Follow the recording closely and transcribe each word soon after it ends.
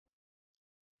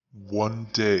One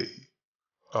day,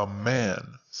 a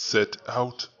man set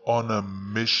out on a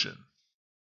mission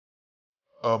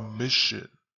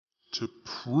to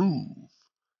prove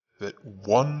that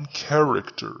one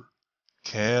character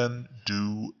can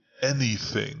do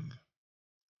anything.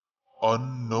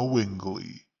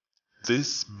 Unknowingly,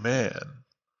 this man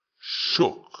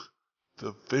shook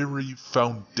the very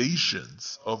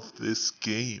foundations of this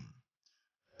game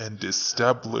and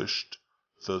established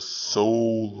the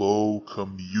solo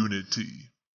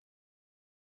community.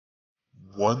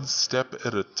 One step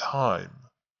at a time,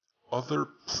 other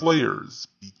players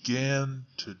began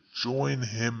to join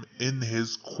him in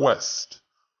his quest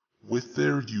with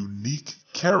their unique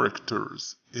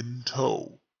characters in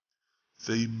tow.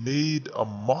 They made a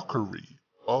mockery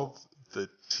of the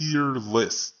tier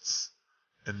lists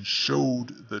and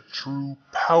showed the true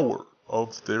power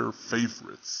of their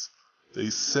favorites. They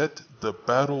set the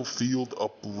battlefield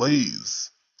ablaze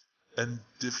and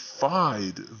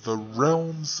defied the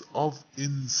realms of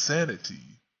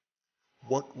insanity.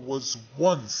 What was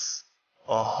once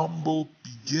a humble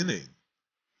beginning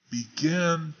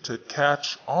began to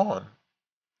catch on,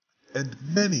 and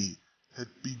many had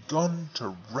begun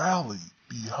to rally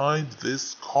behind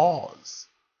this cause,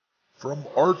 from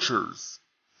archers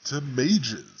to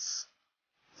mages,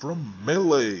 from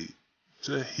melee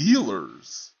to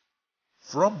healers,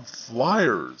 from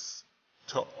flyers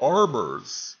to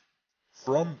armors,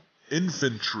 from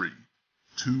infantry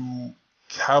to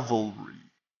cavalry.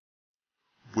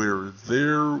 Where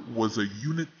there was a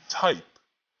unit type,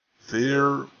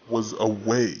 there was a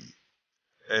way,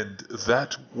 and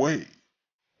that way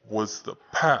was the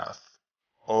path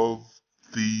of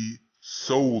the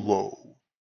solo.